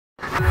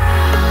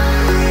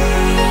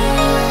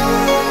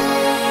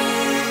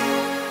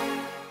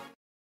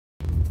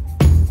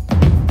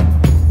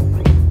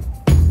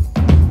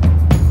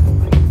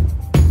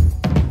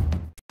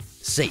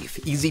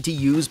Safe,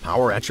 easy-to-use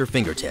power at your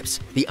fingertips.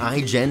 The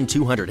iGen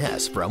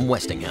 200S from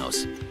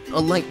Westinghouse. A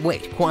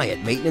lightweight,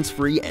 quiet,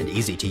 maintenance-free, and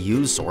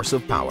easy-to-use source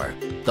of power.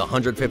 The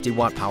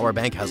 150-watt power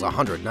bank has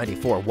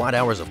 194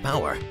 watt-hours of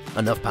power,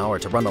 enough power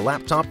to run a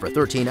laptop for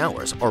 13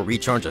 hours or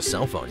recharge a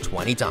cell phone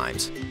 20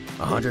 times.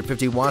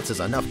 150 watts is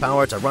enough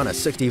power to run a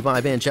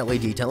 65-inch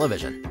LED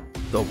television.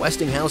 The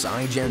Westinghouse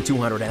iGen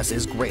 200S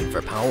is great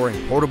for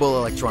powering portable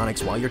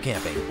electronics while you're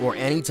camping or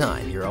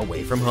anytime you're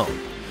away from home.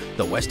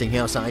 The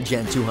Westinghouse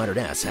iGen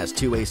 200S has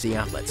 2 AC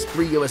outlets,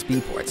 3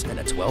 USB ports, and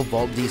a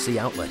 12-volt DC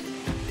outlet.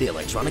 The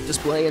electronic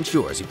display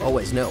ensures you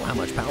always know how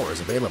much power is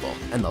available,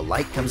 and the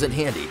light comes in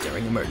handy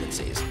during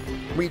emergencies.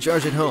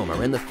 Recharge at home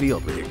or in the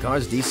field with your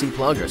car's DC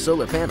plug or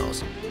solar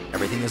panels.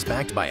 Everything is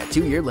backed by a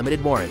 2-year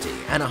limited warranty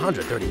and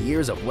 130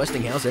 years of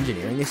Westinghouse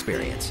engineering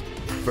experience.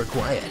 For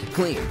quiet,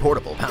 clean,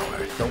 portable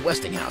power, the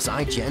Westinghouse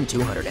iGen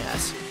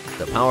 200S.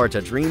 The power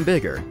to dream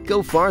bigger,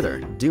 go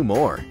farther, do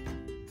more.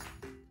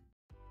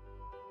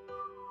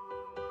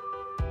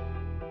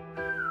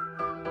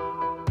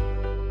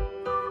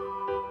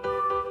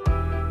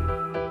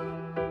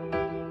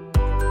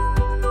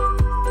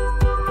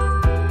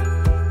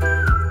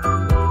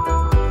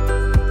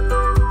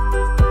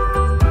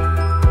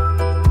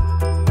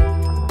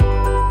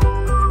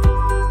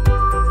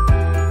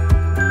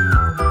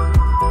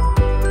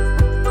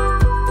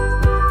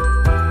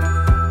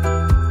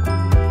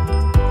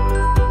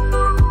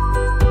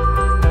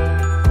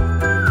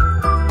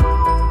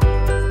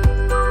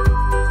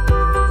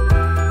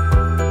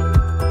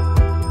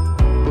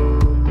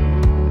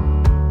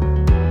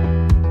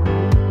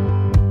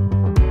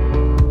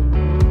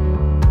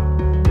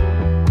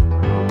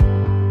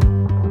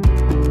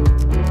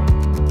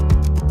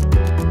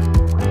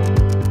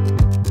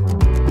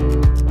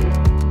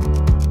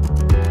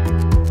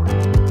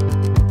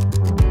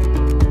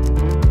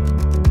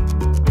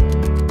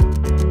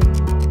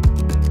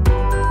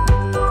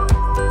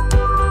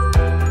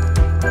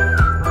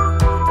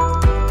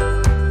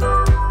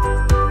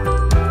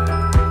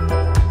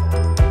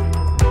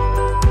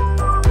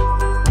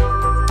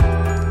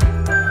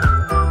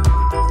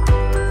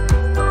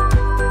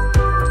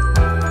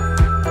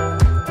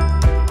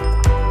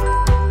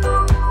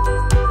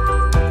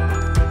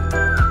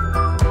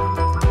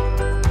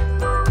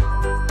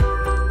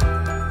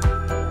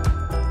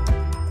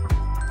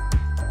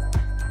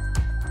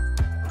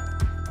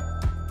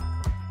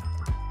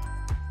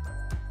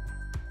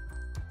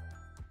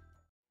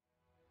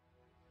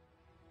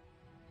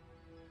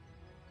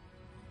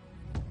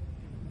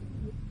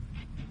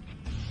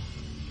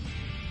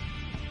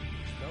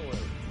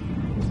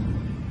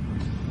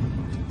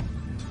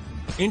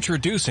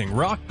 Introducing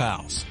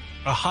ROCKPALS,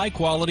 a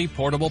high-quality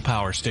portable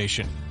power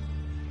station.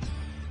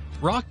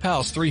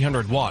 ROCKPALS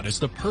 300 watt is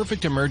the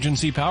perfect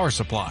emergency power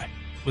supply,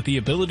 with the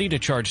ability to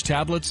charge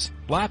tablets,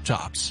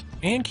 laptops,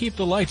 and keep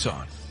the lights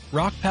on.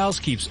 ROCKPALS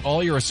keeps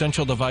all your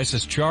essential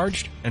devices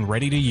charged and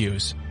ready to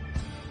use.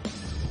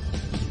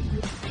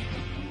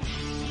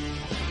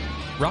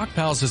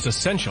 ROCKPALS is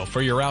essential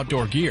for your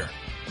outdoor gear.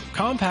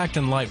 Compact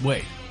and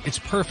lightweight, it's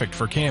perfect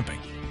for camping.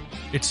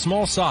 Its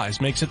small size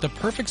makes it the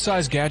perfect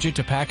size gadget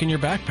to pack in your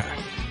backpack.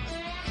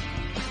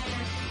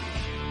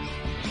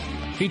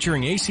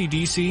 Featuring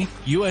AC/DC,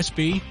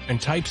 USB, and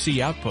Type-C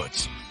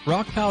outputs,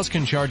 ROCKPALS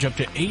can charge up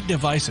to 8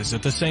 devices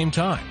at the same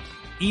time.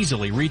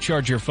 Easily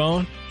recharge your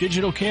phone,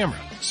 digital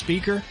camera,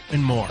 speaker,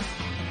 and more.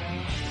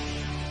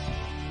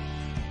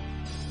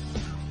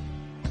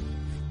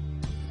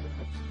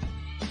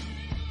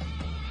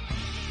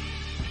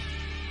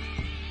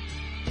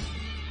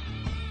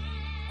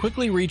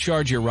 Quickly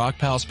recharge your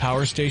ROCKPALS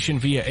power station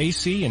via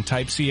AC and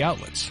Type-C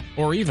outlets,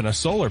 or even a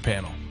solar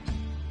panel.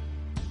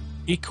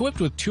 Equipped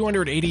with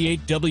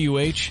 288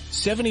 WH,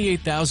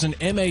 78,000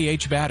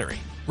 mAh battery,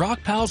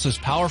 ROCKPALS is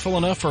powerful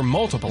enough for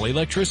multiple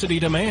electricity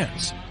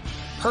demands.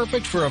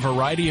 Perfect for a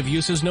variety of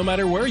uses no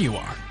matter where you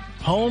are,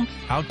 home,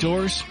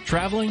 outdoors,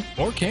 traveling,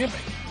 or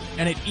camping.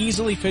 And it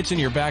easily fits in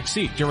your back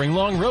seat during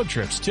long road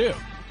trips too.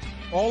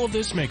 All of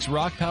this makes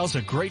ROCKPALS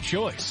a great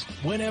choice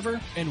whenever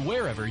and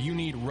wherever you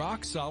need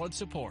rock-solid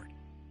support.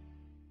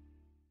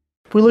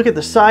 If we look at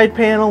the side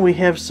panel, we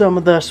have some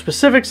of the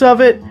specifics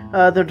of it.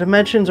 The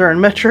dimensions are in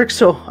metric,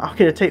 so I'll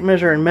get a tape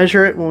measure and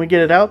measure it when we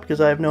get it out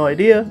because I have no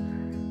idea.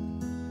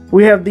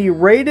 We have the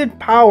rated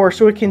power,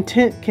 so it can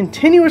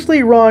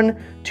continuously run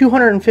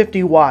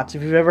 250 watts.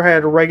 If you've ever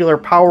had a regular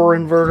power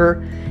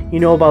inverter,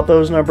 you know about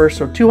those numbers.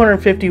 So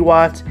 250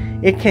 watts.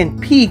 It can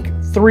peak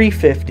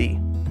 350.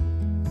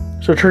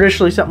 So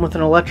traditionally something with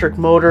an electric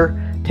motor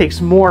takes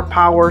more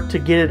power to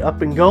get it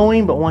up and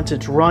going, but once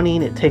it's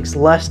running it takes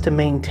less to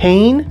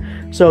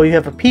maintain. So you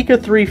have a peak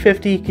of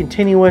 350,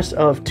 continuous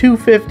of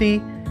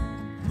 250.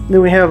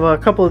 Then we have a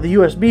couple of the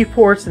USB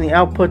ports and the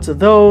outputs of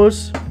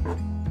those.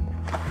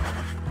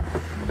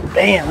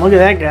 Bam, look at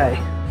that guy.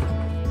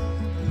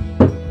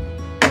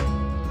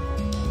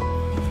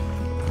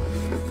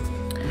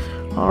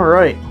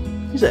 Alright,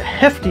 he's a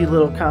hefty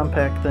little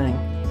compact thing.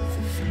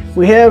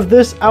 We have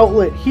this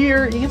outlet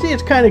here. You can see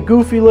it's kind of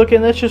goofy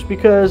looking. That's just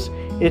because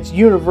It's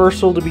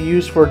universal to be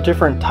used for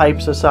different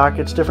types of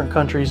sockets, different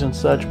countries and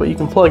such, but you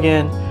can plug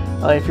in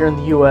if you're in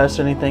the US,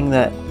 anything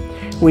that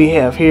we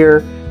have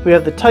here. We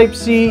have the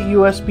Type-C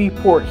USB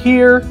port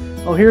here.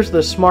 Oh, here's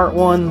the smart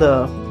one.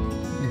 The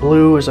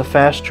blue is a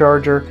fast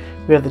charger.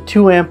 We have the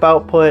 2 amp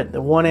output,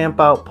 the 1 amp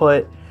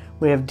output.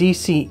 We have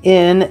DC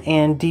in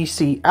and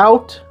DC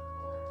out.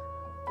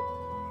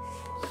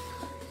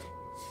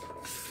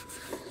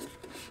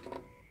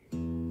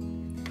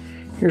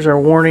 Here's our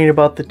warning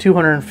about the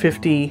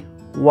 250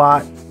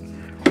 watt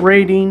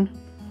rating.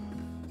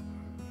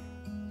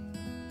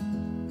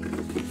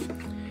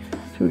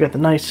 So we got the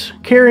nice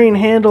carrying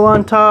handle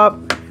on top.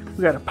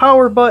 We got a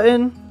power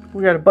button.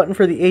 We got a button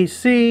for the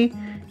AC.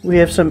 We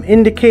have some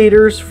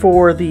indicators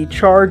for the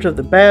charge of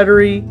the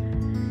battery,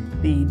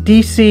 the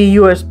DC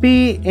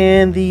USB,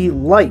 and the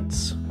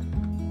lights.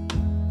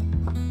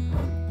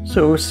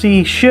 So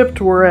see shipped,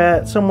 we're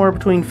at somewhere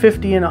between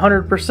 50 and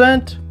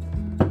 100%.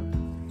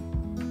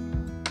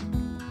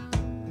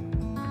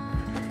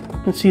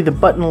 You can see the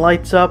button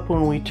lights up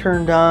when we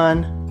turned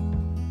on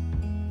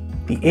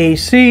the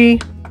AC.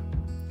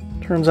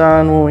 Turns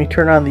on when we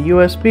turn on the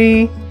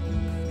USB.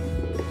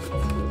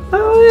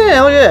 Oh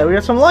yeah, look at that. We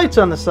got some lights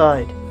on the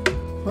side.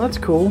 Well, that's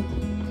cool.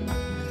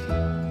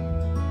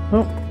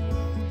 Oh,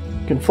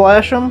 you can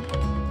flash them.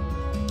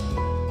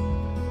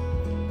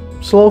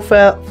 Slow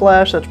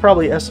flash, that's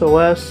probably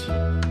SOS.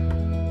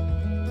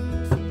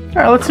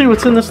 Alright, let's see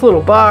what's in this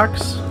little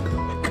box.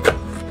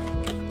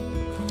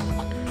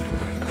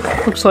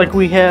 Looks like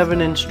we have an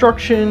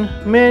instruction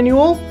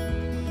manual.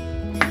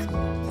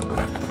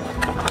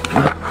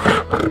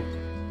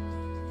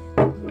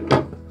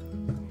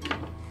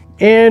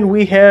 And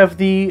we have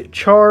the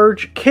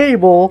charge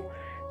cable,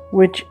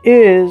 which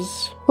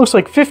is, looks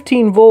like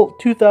 15 volt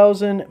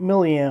 2000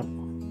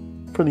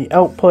 milliamp for the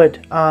output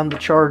on the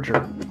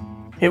charger.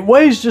 It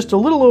weighs just a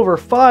little over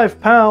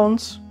 5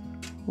 pounds.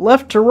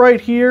 Left to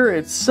right here,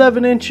 it's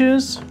 7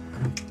 inches.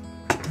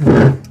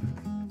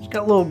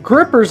 Got little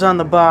grippers on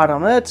the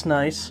bottom, that's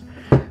nice.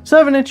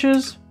 7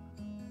 inches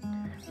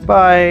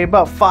by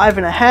about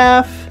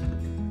 5.5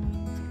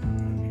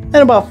 and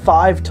about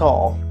 5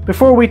 tall.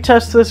 Before we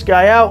test this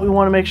guy out, we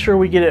want to make sure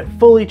we get it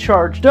fully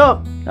charged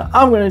up. Now,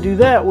 I'm going to do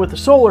that with a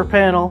solar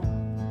panel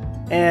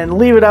and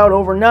leave it out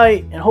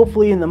overnight, and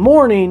hopefully in the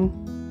morning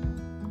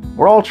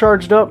we're all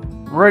charged up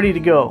and ready to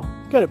go.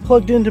 Got it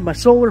plugged into my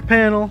solar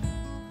panel.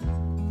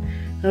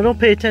 Now don't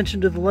pay attention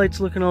to the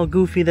lights looking all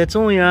goofy, that's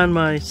only on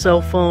my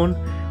cell phone.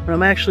 When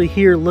I'm actually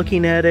here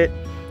looking at it,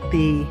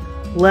 the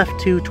left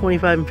two,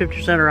 25 and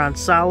 50% are on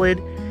solid,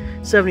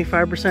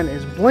 75%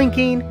 is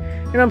blinking,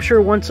 and I'm sure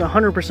once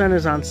 100%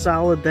 is on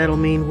solid, that'll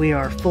mean we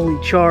are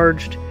fully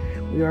charged.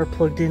 We are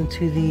plugged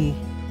into the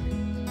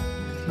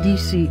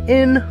DC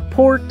in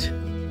port.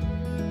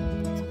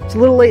 It's a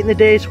little late in the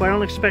day, so I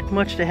don't expect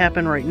much to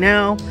happen right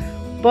now,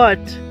 but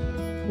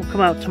we'll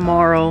come out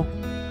tomorrow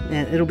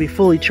and it'll be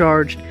fully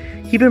charged.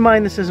 Keep in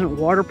mind this isn't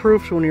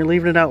waterproof, so when you're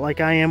leaving it out like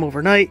I am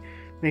overnight,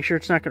 make sure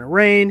it's not going to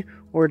rain,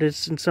 or it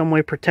is in some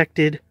way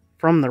protected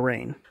from the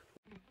rain.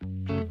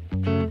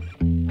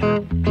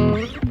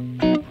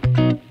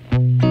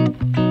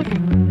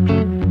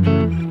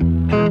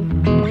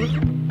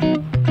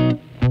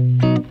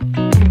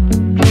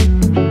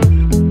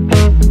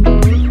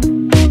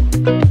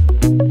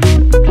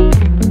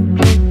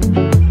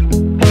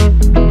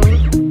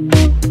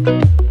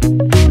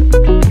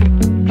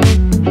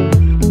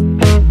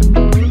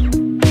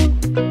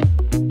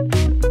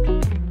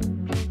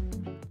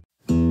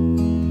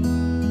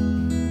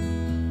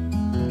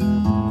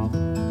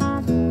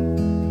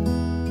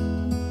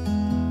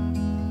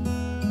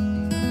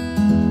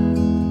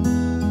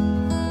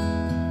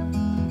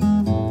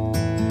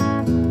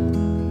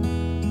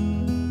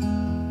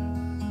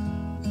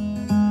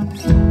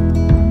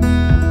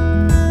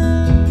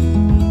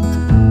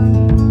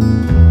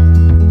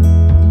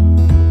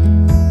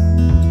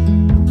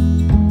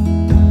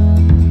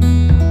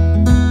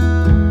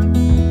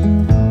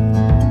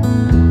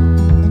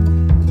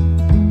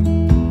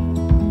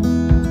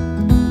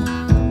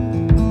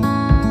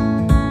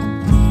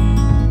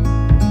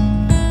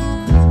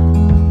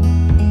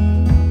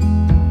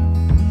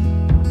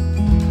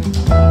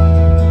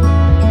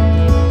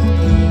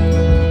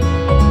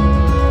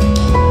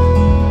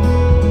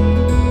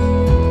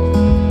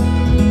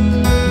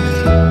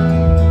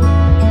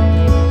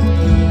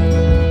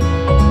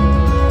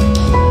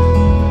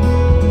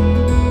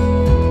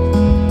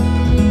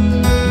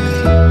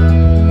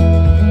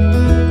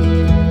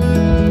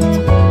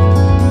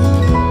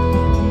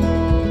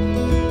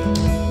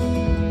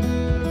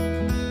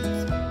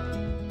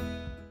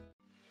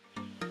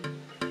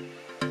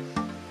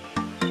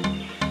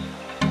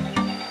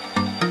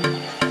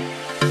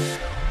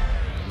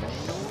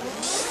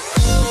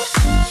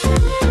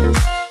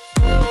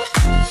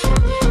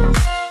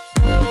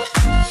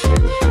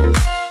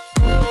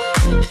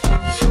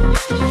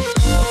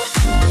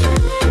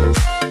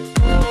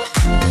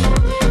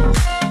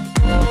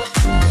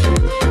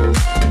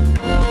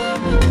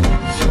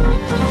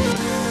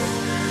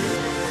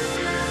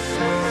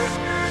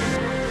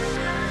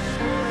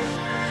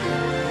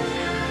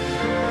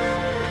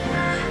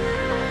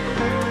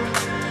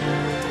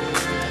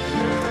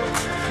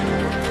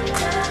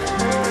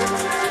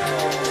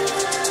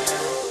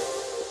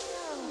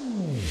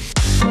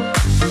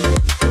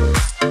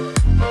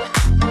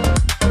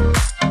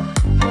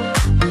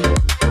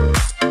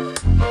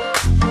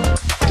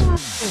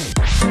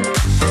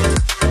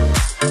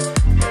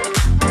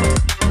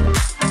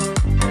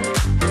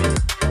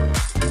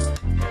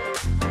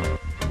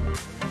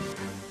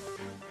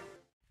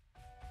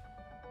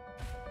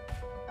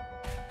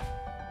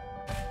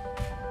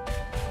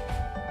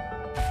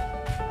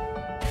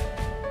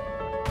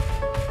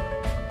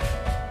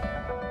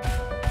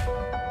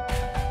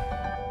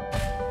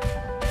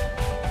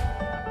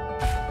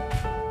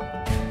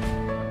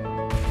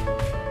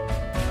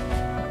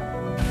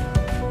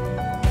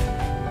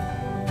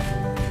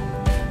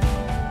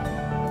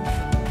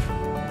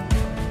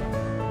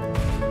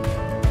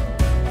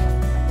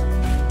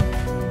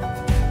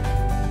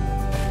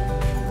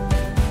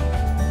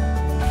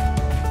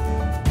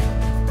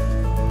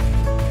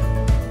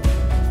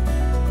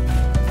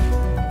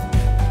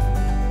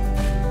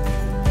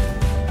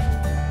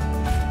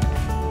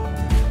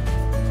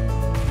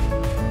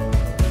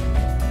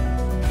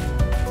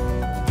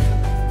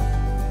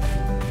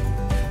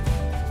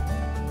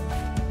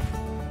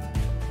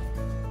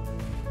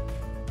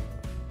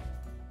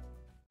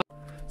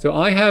 So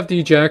I have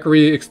the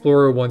Jackery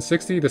Explorer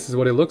 160. This is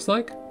what it looks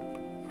like.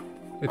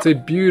 It's a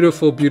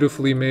beautiful,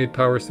 beautifully made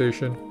power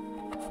station.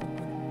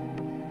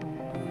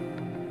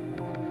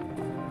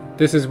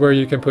 This is where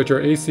you can put your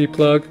AC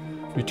plug.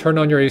 You turn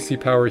on your AC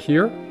power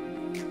here.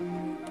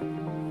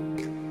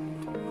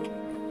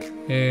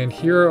 And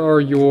here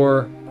are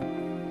your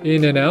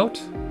in and out.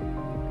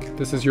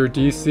 This is your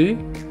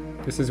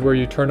DC. This is where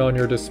you turn on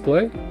your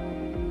display.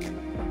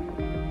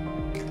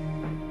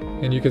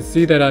 And you can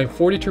see that I'm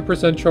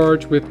 42%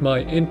 charged with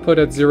my input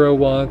at 0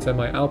 watts and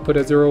my output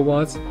at 0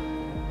 watts.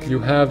 You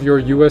have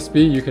your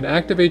USB. You can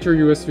activate your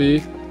USB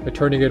by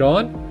turning it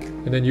on.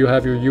 And then you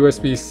have your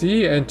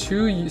USB-C and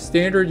 2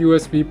 standard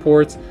USB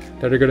ports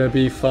that are going to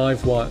be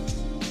 5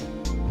 watts.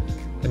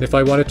 And if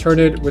I want to turn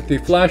it with the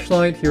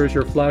flashlight, here's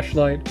your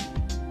flashlight.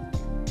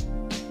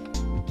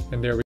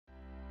 And there we go.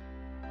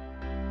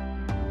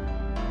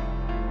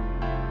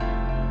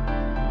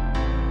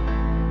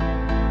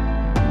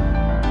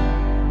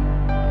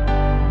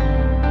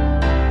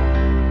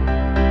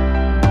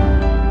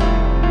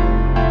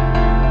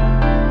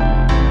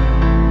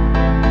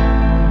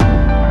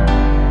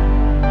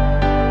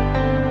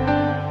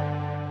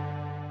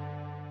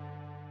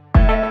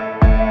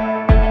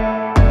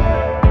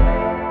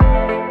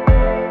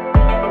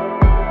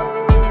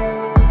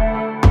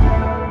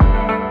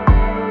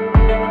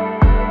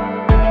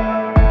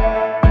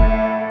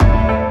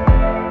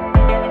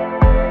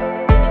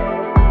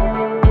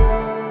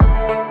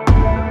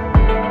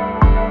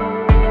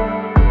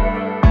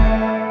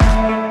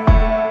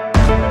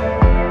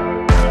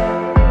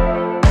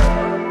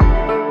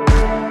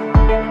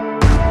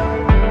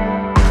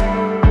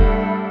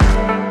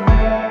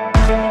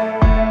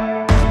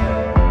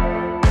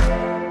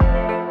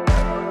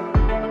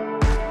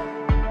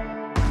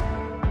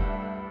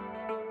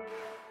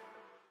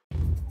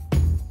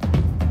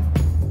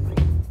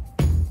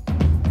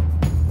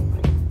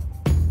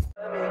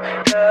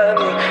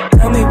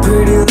 Tell me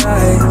pretty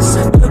lies,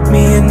 look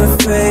me in the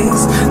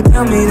face.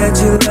 Tell me that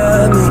you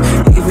love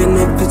me, even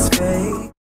if it's